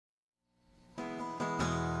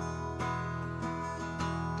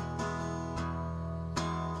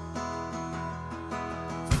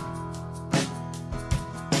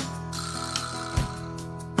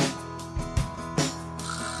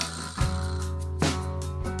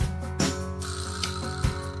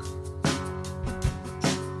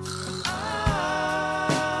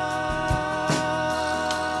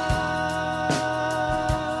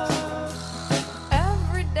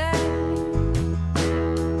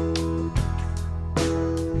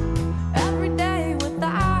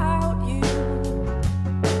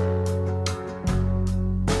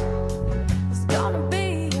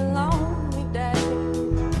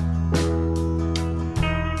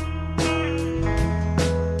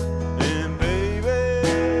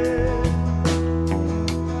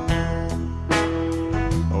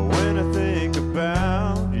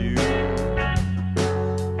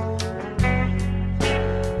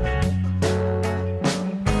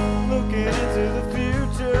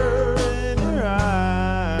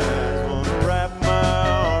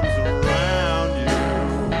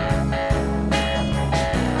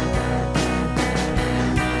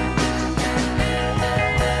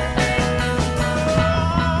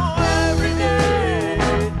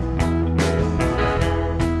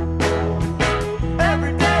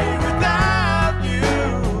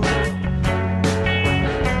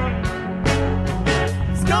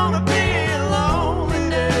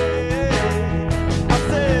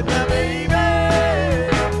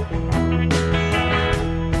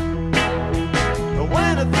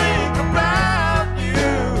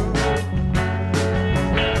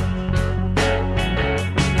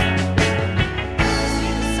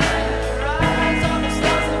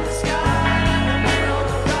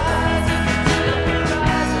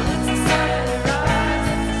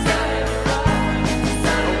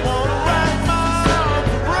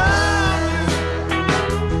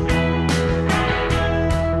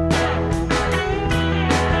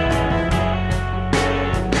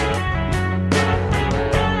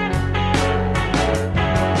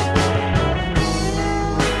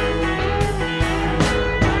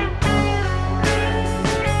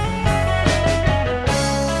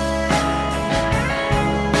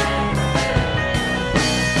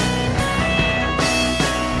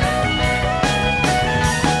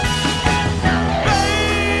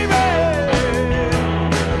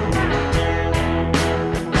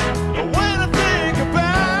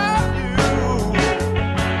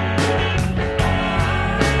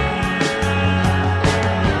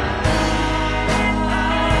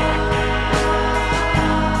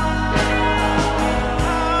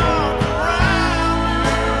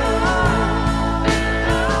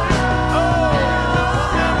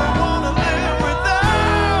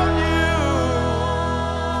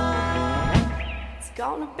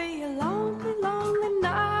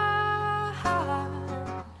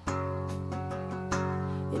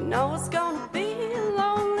it's gonna be a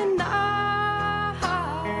lonely night.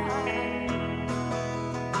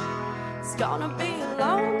 It's gonna be a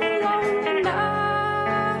lonely, lonely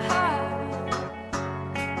night.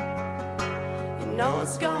 You know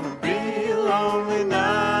it's gonna be a lonely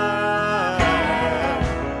night.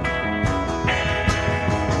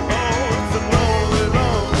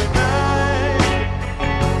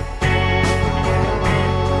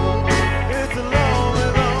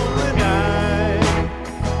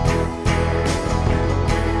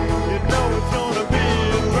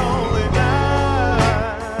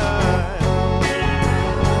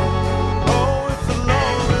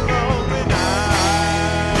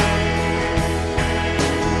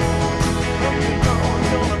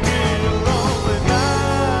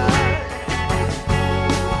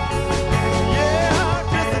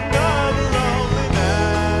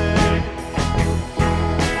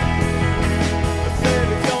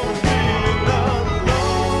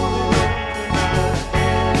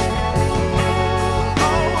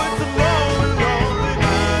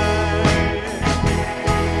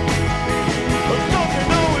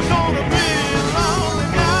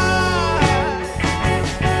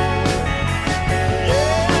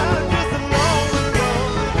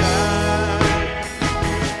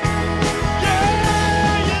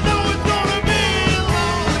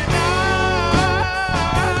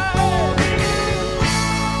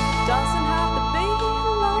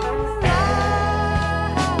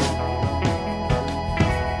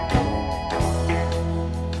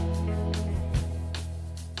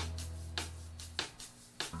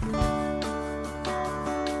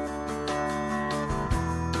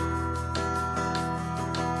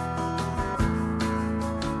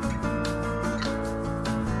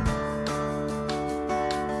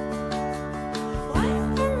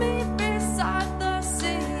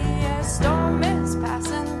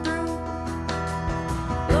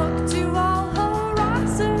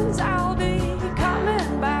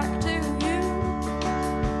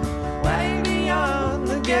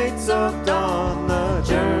 Of dawn, the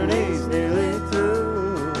journey's nearly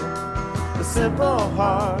through. The simple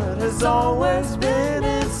heart has always been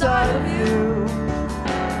inside of you.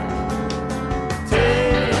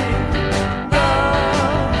 Take the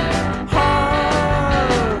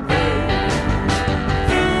hard way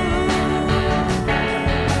through.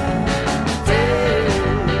 Take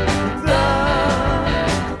the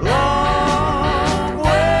long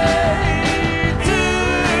way too.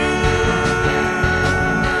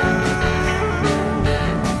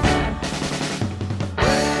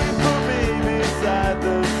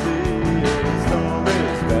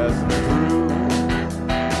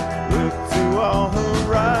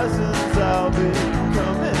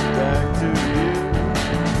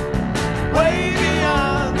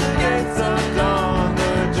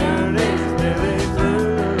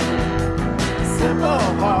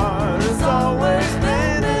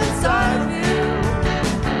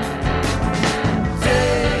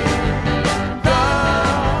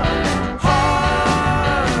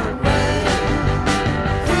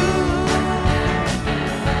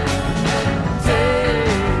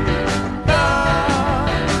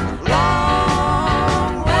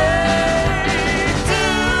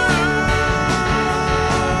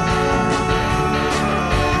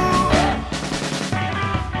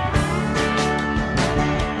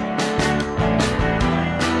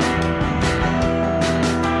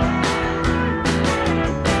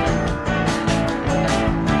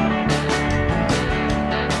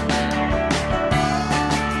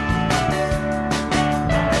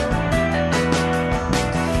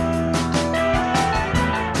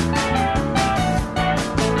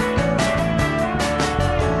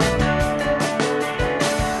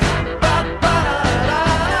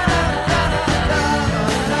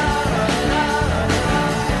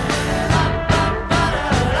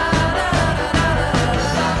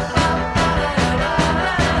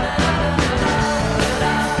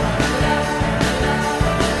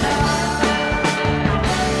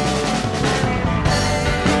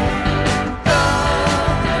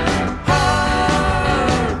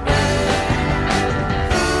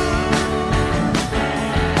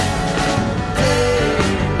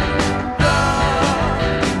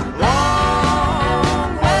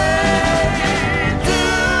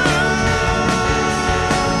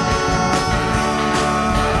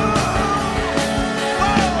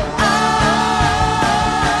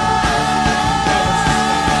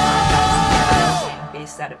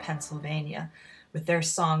 Out of Pennsylvania with their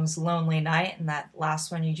songs Lonely Night, and that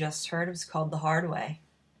last one you just heard was called The Hard Way.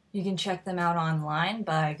 You can check them out online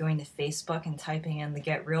by going to Facebook and typing in the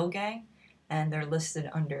Get Real Gang, and they're listed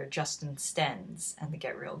under Justin Stenz and the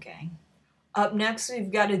Get Real Gang. Up next,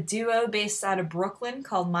 we've got a duo based out of Brooklyn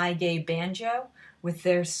called My Gay Banjo with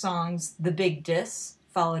their songs The Big Diss,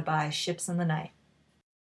 followed by Ships in the Night.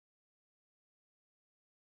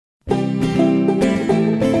 The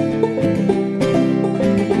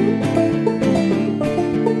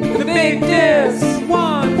Big Diss.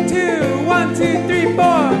 1, 2, 1, 2, 3,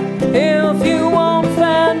 4. If you want to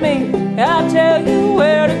find me, I'll tell you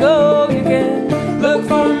where to go. You can look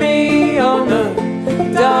for me on the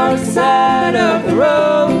dark side of the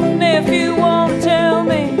road. And if you want to tell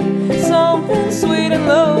me something sweet and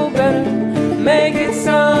low, better make it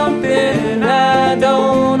something I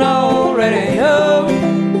don't already know.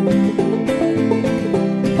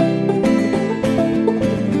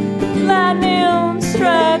 Lightning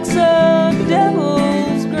strikes a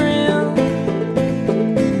devil's grin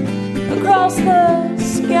across the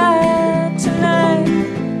sky tonight,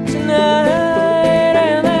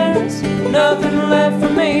 and there's nothing left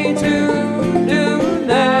for me to do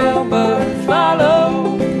now but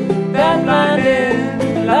follow that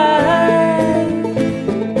blinding light.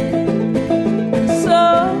 So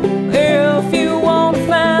if you want to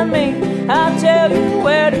find me, I'll tell you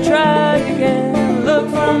where to try. You can look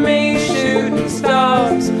for me shooting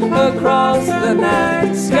stars across the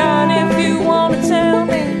night sky. And if you want to tell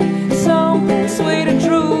me something sweet and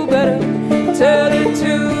true, better tell it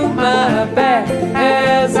to my back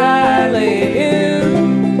as I lay you.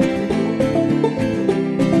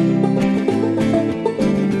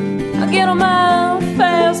 I get on my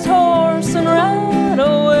fast horse and ride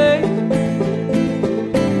away.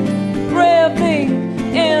 Rev the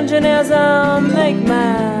engine as I make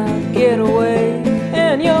my getaway.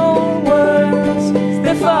 And your words,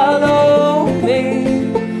 they follow me.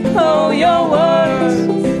 Oh, your words,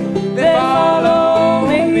 they follow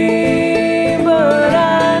me. But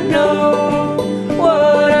I know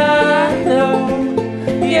what I know.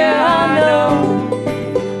 Yeah, I know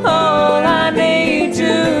all I need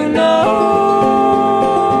to know.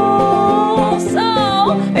 So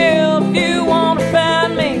if you want to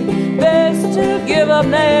find me, best to give up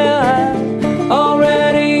now. I've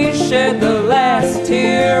already shed the last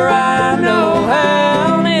tear I know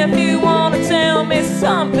how. And if you want to tell me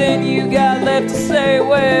something you got left to say,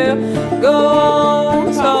 well, go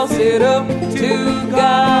on, toss it up to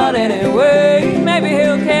God anyway. Maybe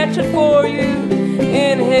he'll catch it for you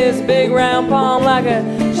in his big round palm like a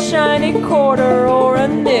shiny quarter or a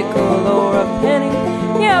nickel or a penny.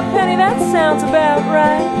 Yeah, a penny, that sounds about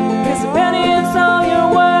right. 'Cause a penny is all your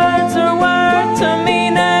words are worth to me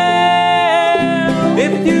now.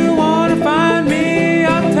 If you want to find me,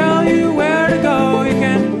 I'll tell you where to go. You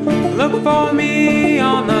can look for me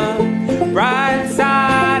on the right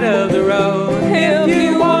side of the road. If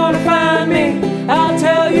you want to find me, I'll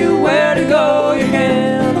tell you where to go. You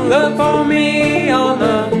can look for me on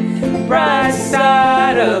the right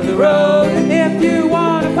side of the road. If you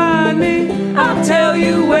want to find me, I'll tell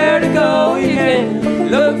you where to go. You can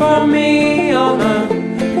look for me on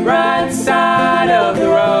the right side of the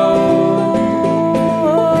road.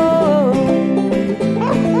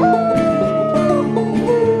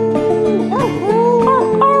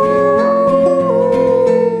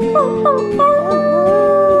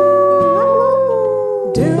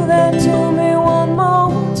 Do that to me one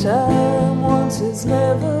more time. Once is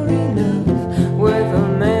never enough with a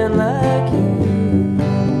man like you.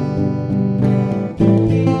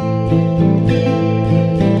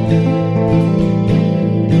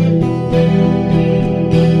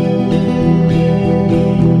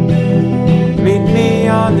 Meet me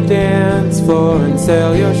on the dance floor and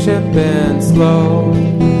sail your ship in slow.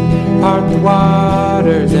 Part the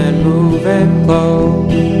waters and move in close.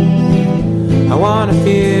 I wanna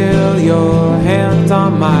feel your hands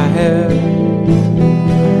on my head.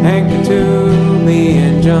 Anchor to me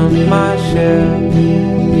and jump my ship.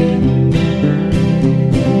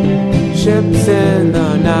 Ships in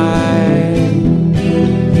the night,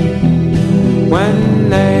 when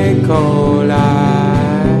they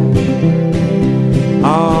collide,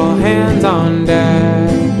 all hands on deck.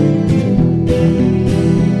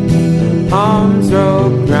 Arms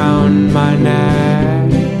roped round my neck.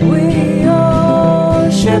 We are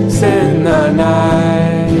ships in the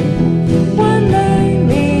night, when they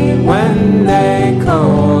meet, when they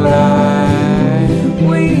collide.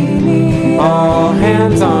 We need all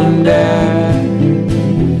hands on deck.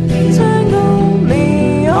 Tangle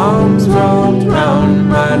me, arms roped round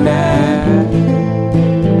my neck.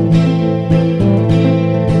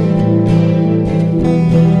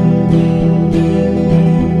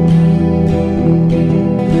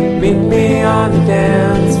 Meet me on the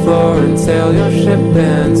dance floor and sail your ship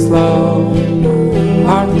in slow.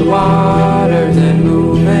 Part the waters and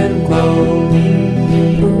move in close.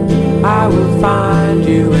 find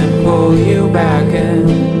you and pull you back in.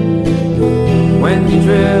 When you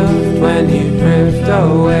drift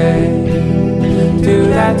away. Do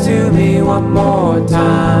that to me one more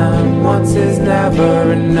time. Once is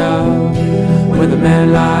never enough with a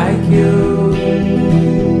man like you.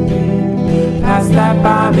 Pass that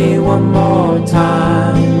by me one more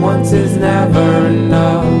time. Once is never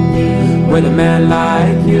enough with a man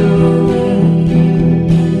like you.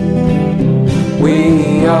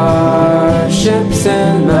 We are ships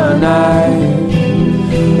in the night.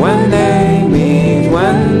 When they meet,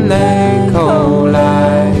 when they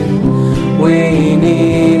collide, we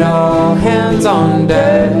need all hands on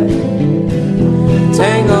deck.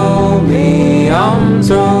 Tangle me, arms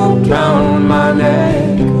wrapped round my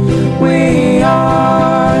neck. We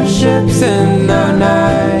are ships in the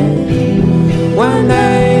night. When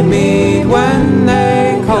they meet, when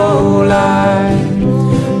they collide,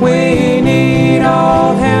 we need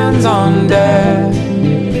all hands on deck.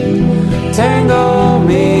 Tangle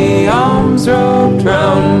me, arms wrapped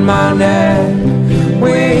round my neck.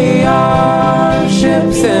 We are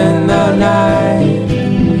ships in the night.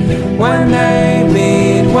 When they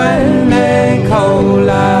meet, when they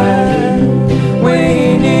collide,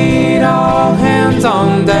 we need all hands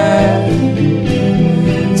on deck.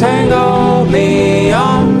 Tangle me,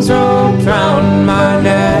 arms wrapped round my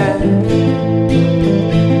neck.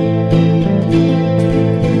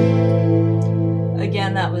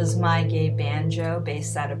 Again, that was My Gay Banjo,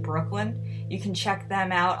 based out of Brooklyn. You can check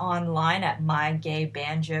them out online at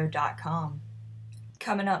mygaybanjo.com.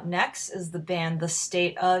 Coming up next is the band The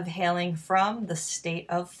State Of, hailing from the state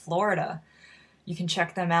of Florida. You can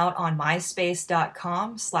check them out on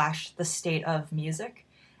myspace.com/thestateofmusic.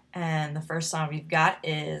 And the first song we've got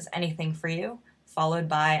is Anything For You, followed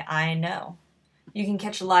by I Know. You can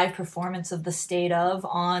catch a live performance of The State Of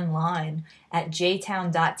online at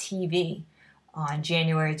jtown.tv on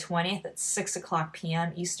January 20th at 6 o'clock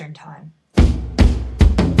p.m. Eastern Time.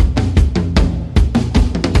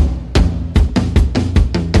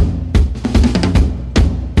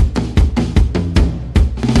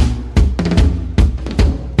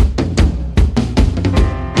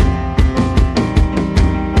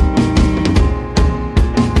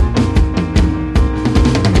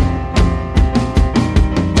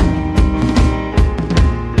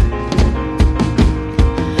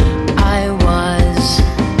 I was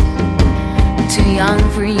too young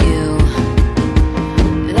for you.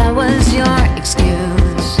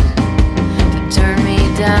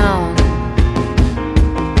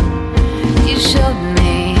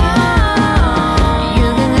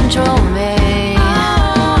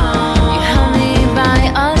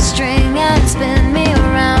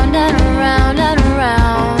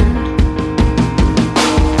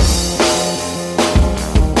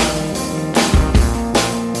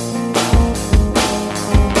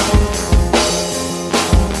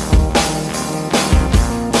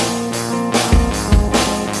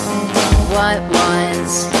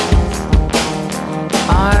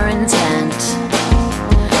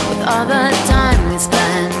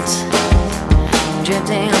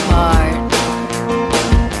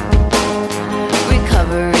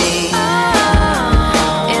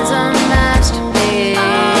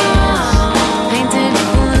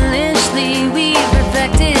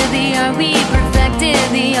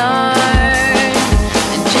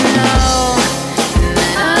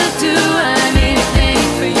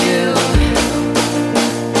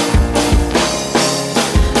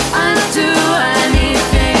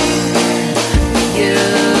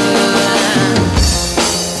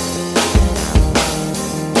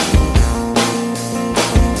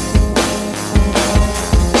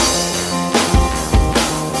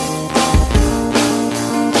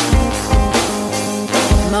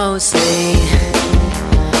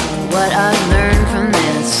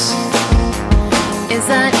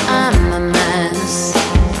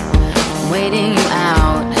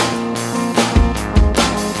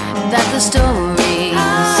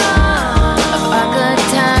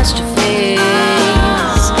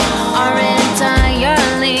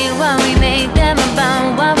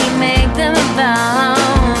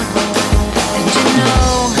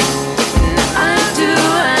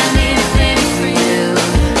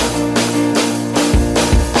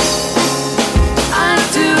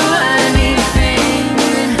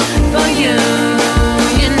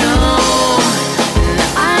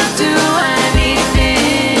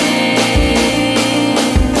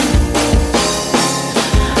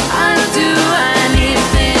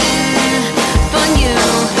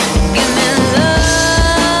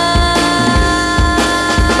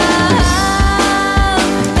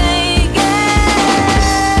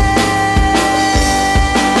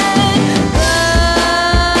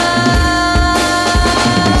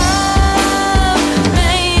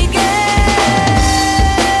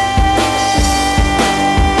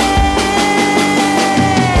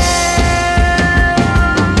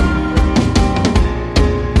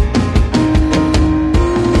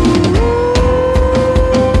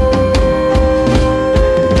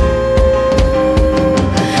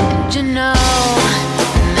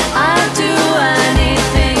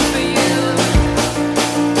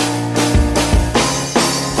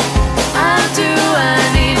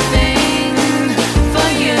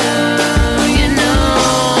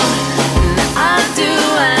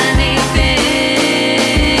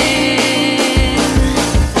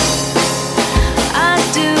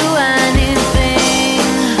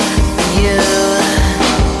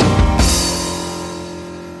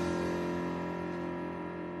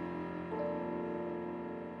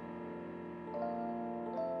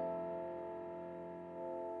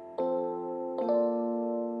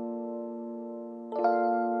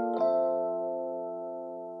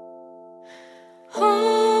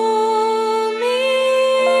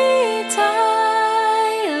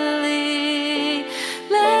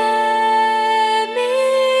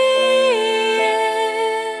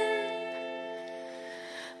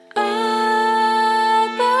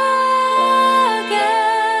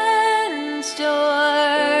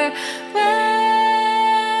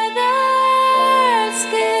 feathered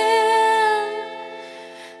skin.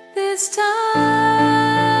 This time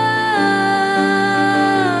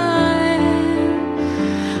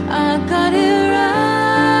I got it right.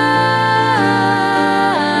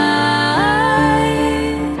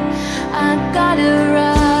 I got it right.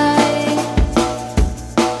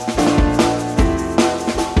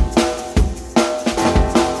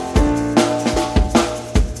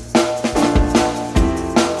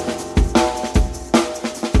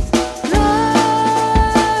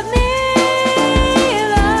 Love me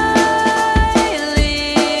lightly,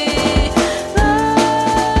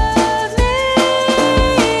 love me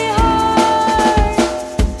hard,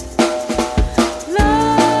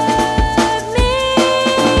 love me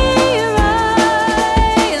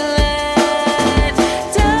right. Let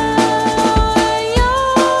down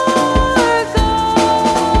your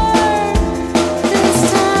guard. This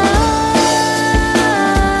time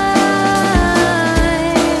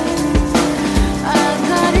I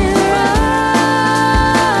got it right.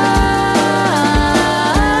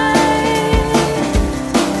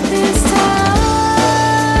 This time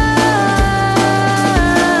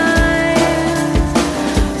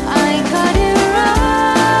I got it right.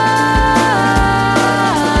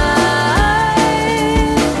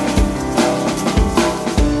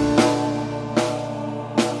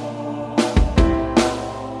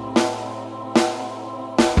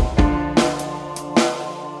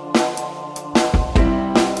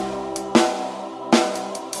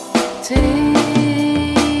 Take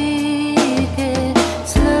it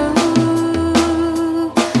slow.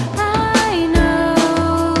 I know.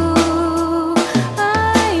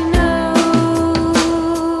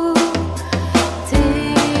 Take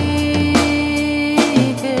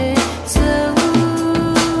it slow.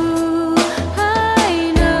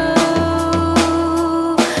 I know.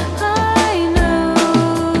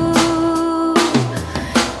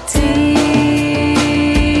 Take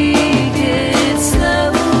it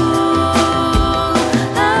slow.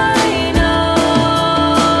 I know.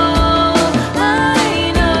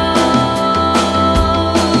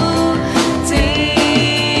 Take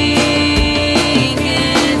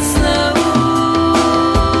it slow.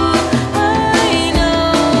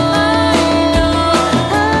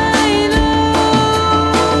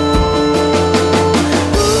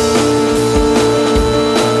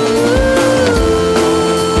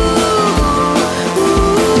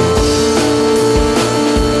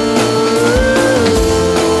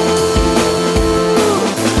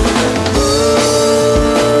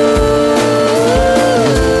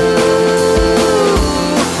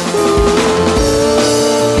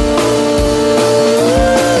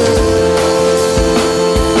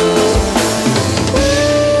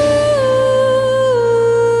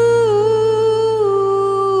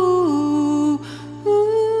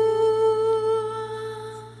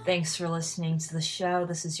 Thanks for listening to the show.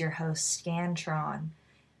 This is your host, Scantron.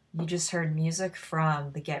 You just heard music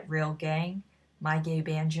from the Get Real Gang, My Gay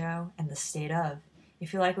Banjo, and The State Of.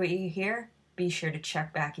 If you like what you hear, be sure to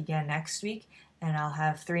check back again next week, and I'll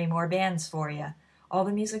have 3 more bands for you. All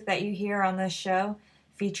the music that you hear on this show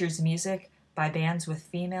features music by bands with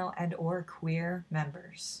female and or queer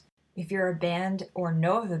members. If you're a band or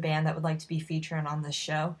know of a band that would like to be featured on this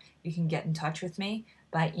show, you can get in touch with me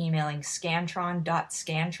by emailing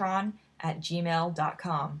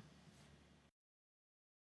scantron.scantron@gmail.com.